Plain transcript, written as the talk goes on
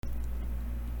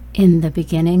In the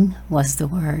beginning was the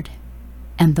Word,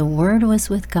 and the Word was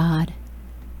with God,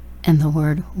 and the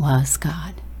Word was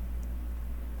God.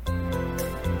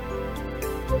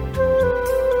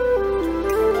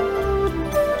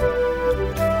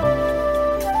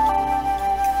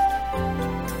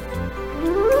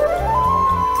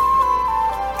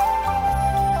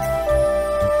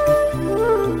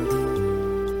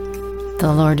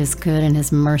 The Lord is good, and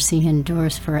His mercy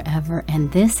endures forever,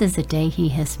 and this is a day He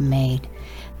has made.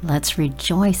 Let's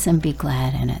rejoice and be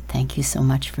glad in it. Thank you so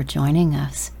much for joining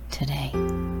us today.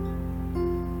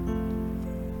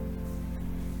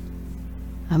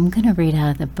 I'm going to read out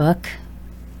of the book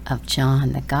of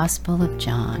John, the Gospel of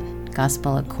John,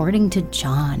 Gospel according to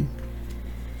John.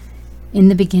 In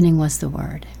the beginning was the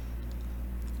Word,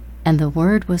 and the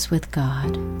Word was with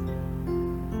God,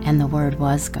 and the Word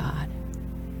was God.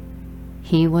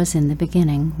 He was in the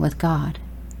beginning with God.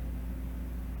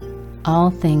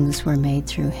 All things were made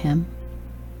through Him,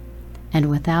 and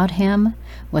without Him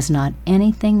was not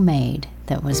anything made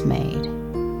that was made.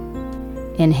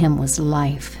 In Him was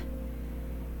life,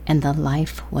 and the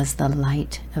life was the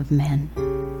light of men.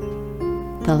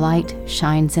 The light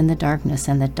shines in the darkness,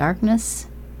 and the darkness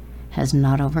has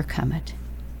not overcome it.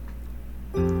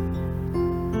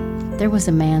 There was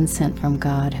a man sent from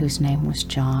God whose name was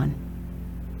John.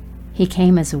 He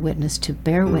came as a witness to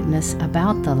bear witness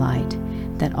about the light,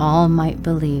 that all might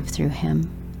believe through him.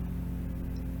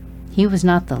 He was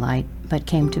not the light, but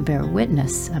came to bear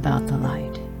witness about the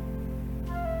light.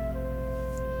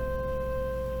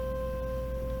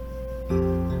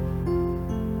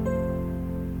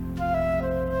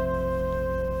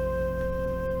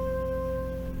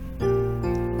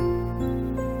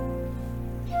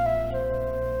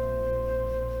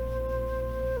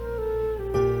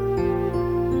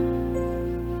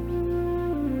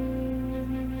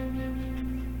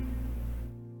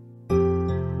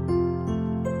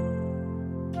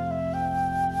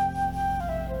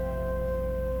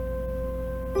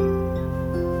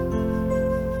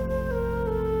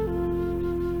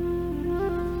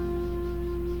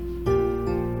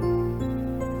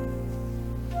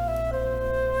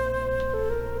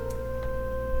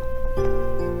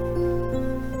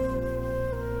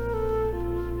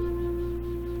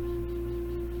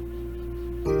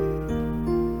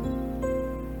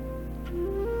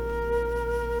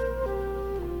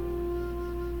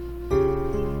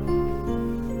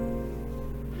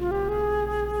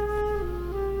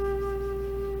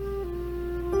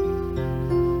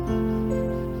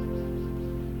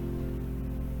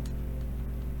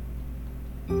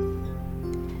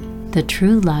 The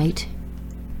true light,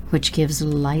 which gives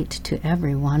light to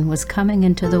everyone, was coming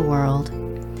into the world.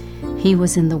 He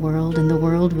was in the world, and the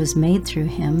world was made through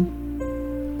Him,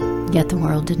 yet the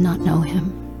world did not know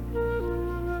Him.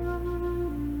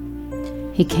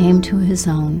 He came to His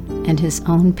own, and His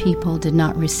own people did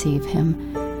not receive Him.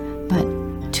 But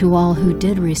to all who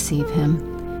did receive Him,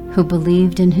 who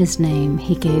believed in His name,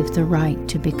 He gave the right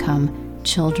to become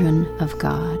children of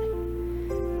God,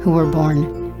 who were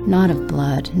born not of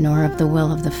blood, nor of the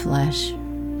will of the flesh,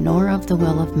 nor of the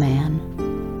will of man,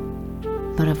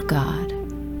 but of God.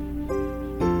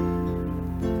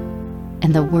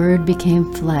 And the Word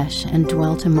became flesh and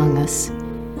dwelt among us,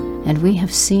 and we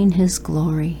have seen His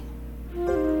glory,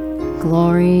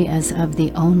 glory as of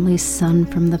the only Son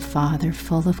from the Father,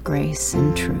 full of grace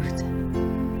and truth.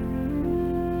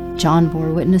 John bore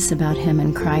witness about Him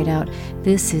and cried out,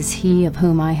 "This is He of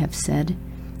whom I have said,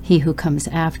 He who comes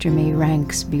after me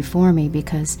ranks before me,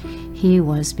 because He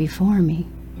was before me."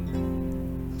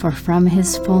 For from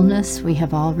His fullness we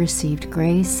have all received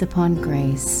grace upon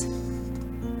grace.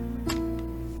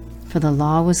 For the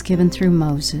law was given through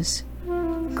Moses,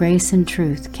 grace and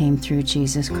truth came through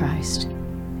Jesus Christ.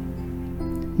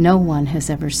 No one has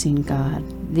ever seen God,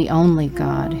 the only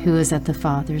God who is at the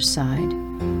Father's side.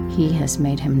 He has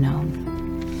made Him known.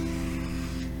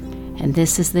 And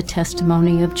this is the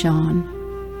testimony of John.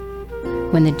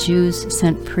 When the Jews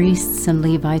sent priests and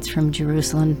Levites from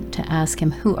Jerusalem to ask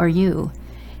him, "Who are you?"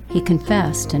 he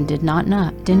confessed and did not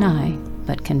deny,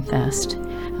 but confessed,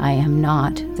 "I am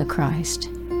not the Christ."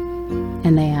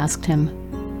 And they asked him,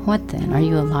 "What then? Are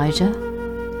you Elijah?"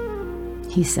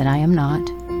 He said, "I am not."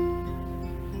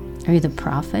 "Are you the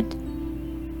prophet?"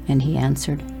 And he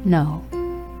answered, "No."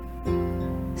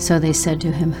 So they said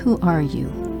to him, "Who are you?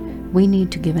 We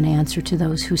need to give an answer to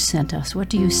those who sent us. What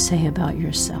do you say about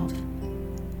yourself?"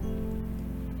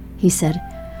 He said,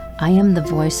 "I am the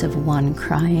voice of one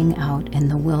crying out in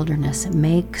the wilderness,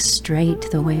 'Make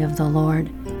straight the way of the Lord,'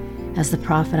 as the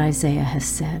prophet Isaiah has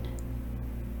said."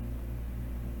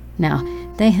 Now,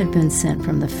 They had been sent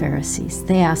from the Pharisees.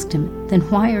 They asked him, "Then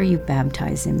why are you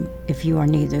baptizing if you are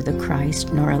neither the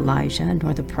Christ, nor Elijah,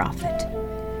 nor the prophet?"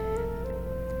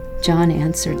 John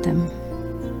answered them,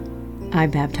 "I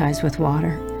baptize with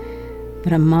water,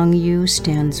 but among you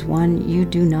stands one you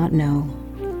do not know,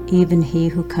 even he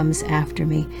who comes after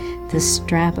me, the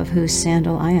strap of whose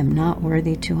sandal I am not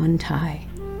worthy to untie."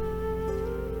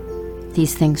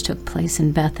 These things took place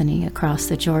in Bethany across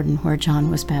the Jordan where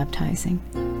John was baptizing.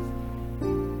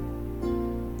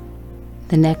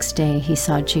 The next day he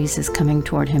saw Jesus coming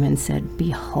toward him and said,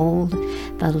 "Behold,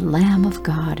 the Lamb of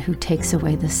God who takes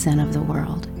away the sin of the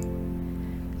world.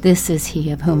 This is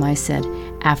he of whom I said,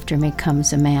 'After me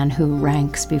comes a man who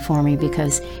ranks before me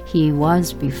because he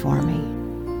was before me.'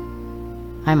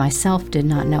 I myself did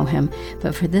not know him,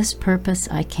 but for this purpose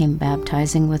I came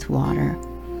baptizing with water,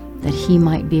 that he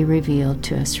might be revealed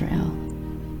to Israel."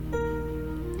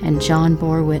 And John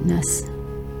bore witness.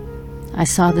 "I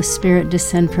saw the Spirit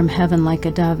descend from heaven like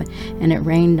a dove, and it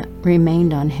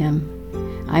remained on him.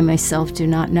 I myself did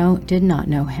not know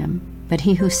him, but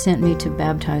he who sent me to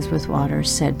baptize with water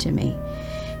said to me,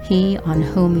 'He on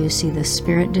whom you see the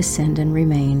Spirit descend and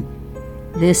remain,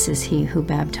 this is he who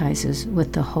baptizes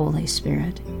with the Holy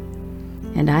Spirit.'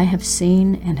 And I have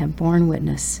seen and have borne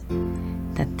witness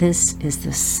that this is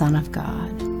the Son of God."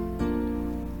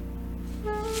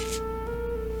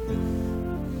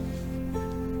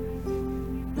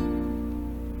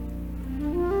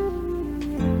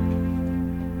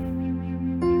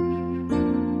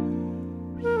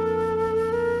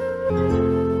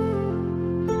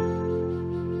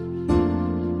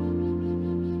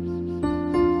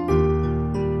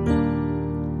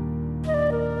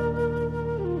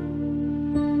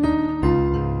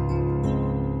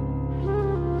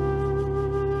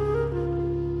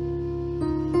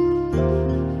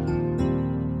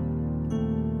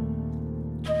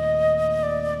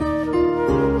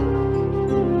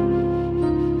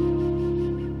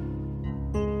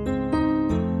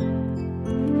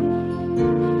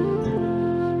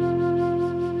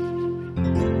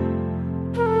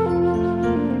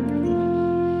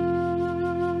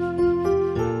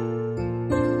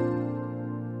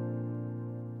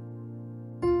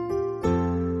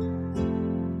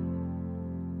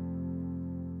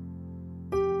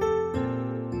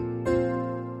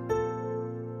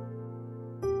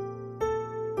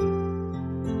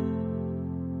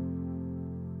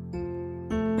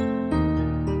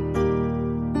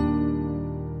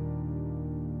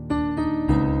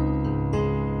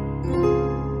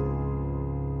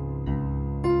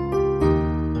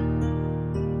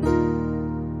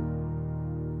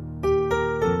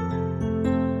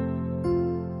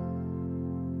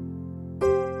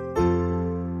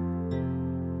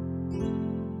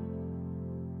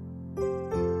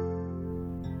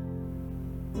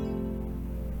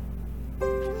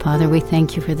 Father, we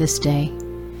thank you for this day.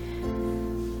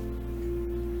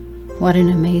 What an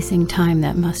amazing time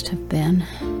that must have been.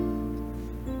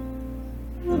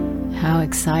 How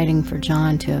exciting for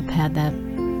John to have had that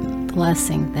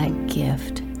blessing, that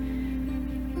gift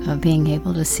of being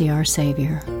able to see our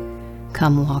Savior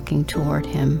come walking toward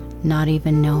him, not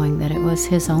even knowing that it was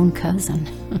his own cousin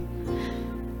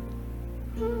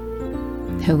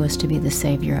who was to be the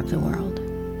Savior of the world.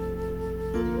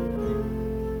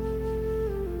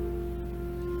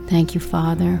 Thank you,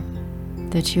 Father,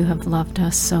 that you have loved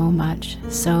us so much,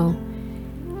 so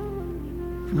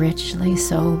richly,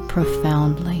 so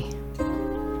profoundly.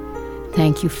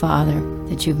 Thank you, Father,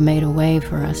 that you've made a way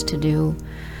for us to do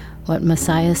what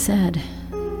Messiah said,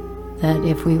 that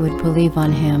if we would believe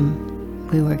on him,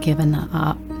 we were given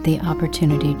the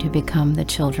opportunity to become the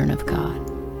children of God.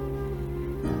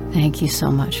 Thank you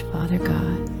so much, Father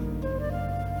God.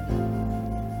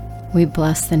 We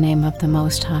bless the name of the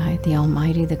Most High, the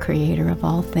Almighty, the Creator of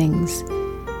all things.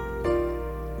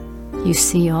 You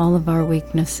see all of our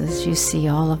weaknesses. You see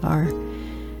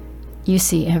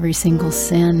every single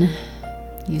sin.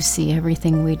 You see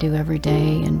everything we do every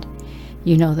day, and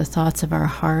you know the thoughts of our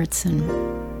hearts, and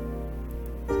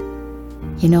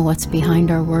you know what's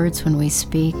behind our words when we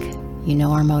speak. You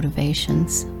know our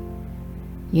motivations.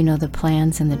 You know the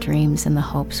plans and the dreams and the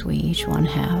hopes we each one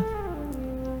have.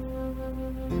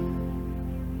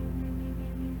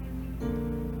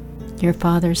 Your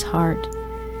Father's heart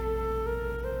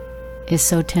is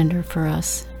so tender for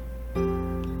us.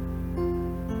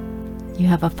 You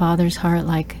have a Father's heart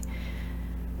like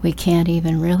we can't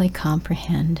even really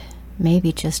comprehend,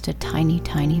 maybe just a tiny,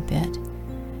 tiny bit,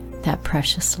 that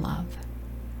precious love.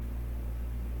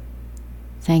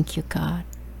 Thank you, God,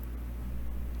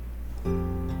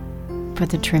 for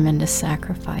the tremendous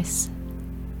sacrifice,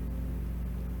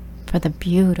 for the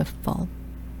beautiful,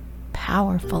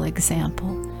 powerful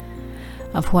example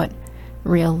of what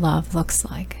real love looks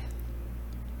like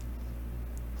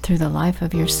through the life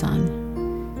of your Son,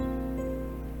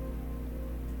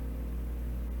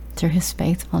 through his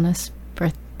faithfulness,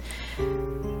 for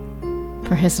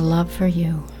his love for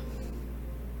you,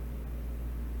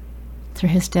 through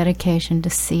his dedication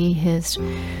to see his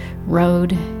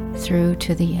road through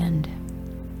to the end.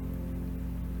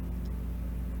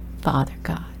 Father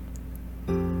God,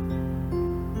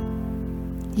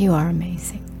 you are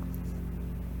amazing.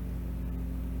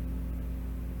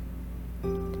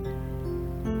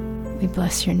 We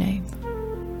bless your name.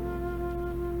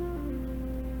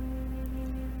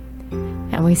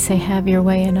 And we say, have your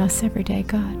way in us every day,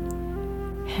 God.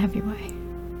 Have your way.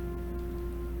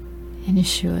 In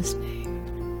Yeshua's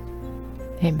name,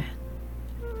 amen.